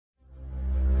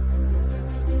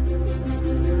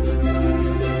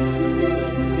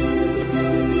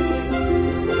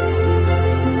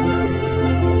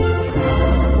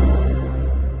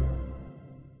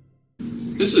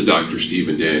This is Dr.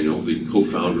 Stephen Daniel, the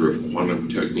co-founder of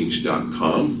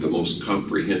QuantumTechniques.com, the most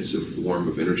comprehensive form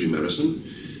of energy medicine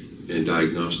and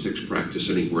diagnostics practice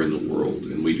anywhere in the world.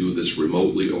 And we do this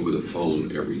remotely over the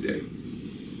phone every day.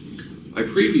 I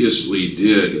previously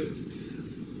did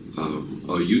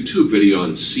a YouTube video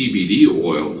on CBD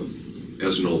oil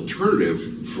as an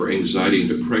alternative for anxiety and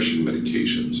depression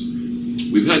medications.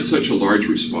 We've had such a large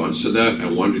response to that, I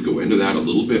wanted to go into that a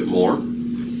little bit more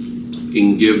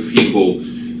and give people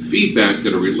feedback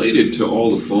that are related to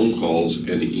all the phone calls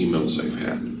and the emails I've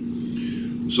had.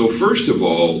 So first of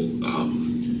all,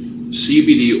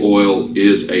 CBD oil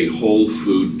is a whole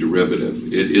food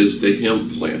derivative. It is the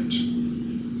hemp plant.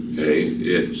 Okay,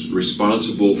 it's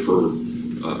responsible for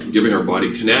giving our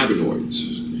body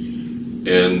cannabinoids.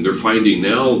 And they're finding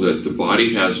now that the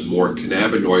body has more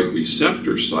cannabinoid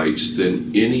receptor sites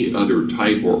than any other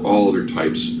type or all other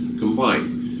types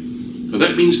combined. Now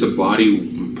that means the body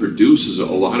produces a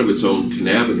lot of its own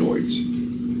cannabinoids,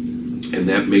 and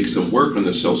that makes them work on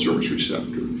the cell surface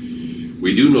receptor.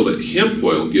 We do know that hemp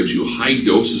oil gives you high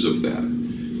doses of that.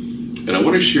 And I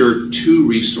want to share two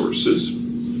resources.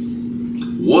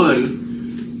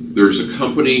 One, there's a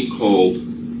company called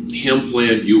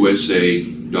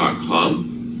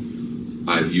HemplandUSA.com.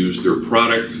 I've used their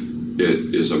product.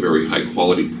 It is a very high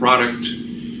quality product.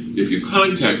 If you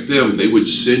contact them, they would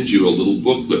send you a little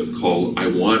booklet called I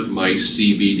Want My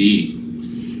CBD.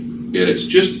 And it's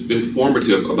just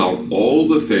informative about all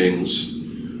the things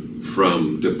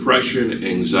from depression,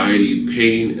 anxiety,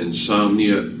 pain,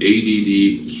 insomnia,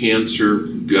 ADD, cancer,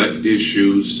 gut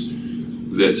issues,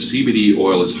 that CBD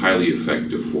oil is highly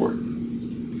effective for.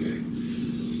 Okay.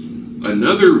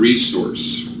 Another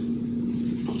resource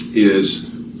is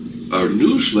a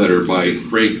newsletter by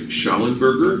Frank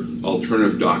Schallenberger,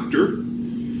 Alternative Doctor.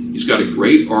 He's got a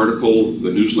great article.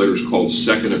 The newsletter is called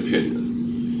Second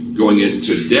Opinion, going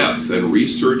into depth and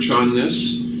research on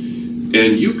this.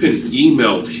 And you can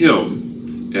email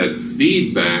him at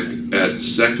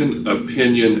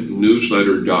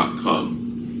feedback@secondopinionnewsletter.com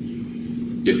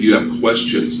if you have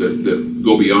questions that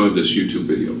go beyond this YouTube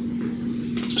video.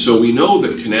 So we know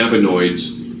that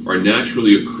cannabinoids are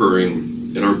naturally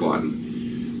occurring in our body.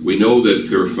 We know that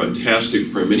they're fantastic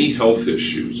for many health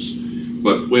issues,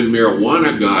 but when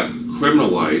marijuana got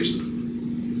criminalized,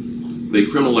 they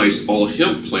criminalized all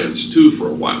hemp plants too for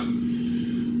a while,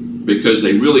 because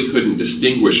they really couldn't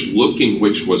distinguish looking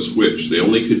which was which. They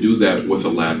only could do that with a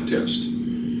lab test.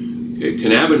 Okay,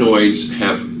 cannabinoids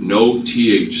have no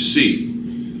THC.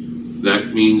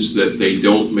 That means that they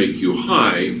don't make you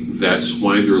high. That's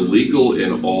why they're legal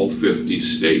in all 50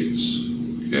 states.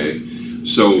 Okay,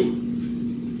 so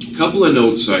a couple of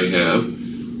notes I have.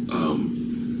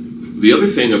 The other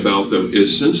thing about them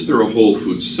is, since they're a whole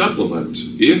food supplement,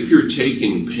 if you're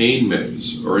taking pain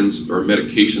meds or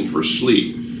medication for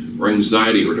sleep or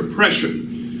anxiety or depression,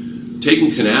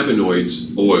 taking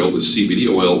cannabinoids oil, the CBD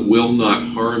oil, will not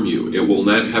harm you. It will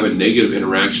not have a negative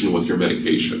interaction with your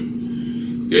medication.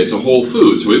 Okay, it's a whole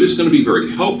food, so if it's going to be very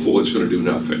helpful, it's going to do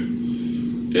nothing.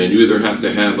 And you either have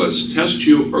to have us test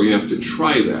you, or you have to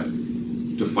try that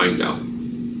to find out.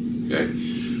 Okay.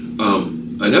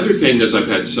 Another thing is, I've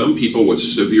had some people with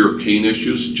severe pain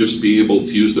issues just be able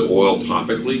to use the oil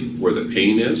topically where the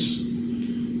pain is.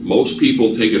 Most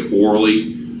people take it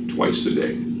orally twice a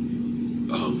day.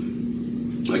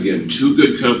 Again, two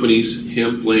good companies,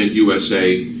 Hempland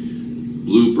USA,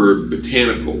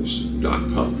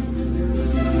 BluebirdBotanicals.com.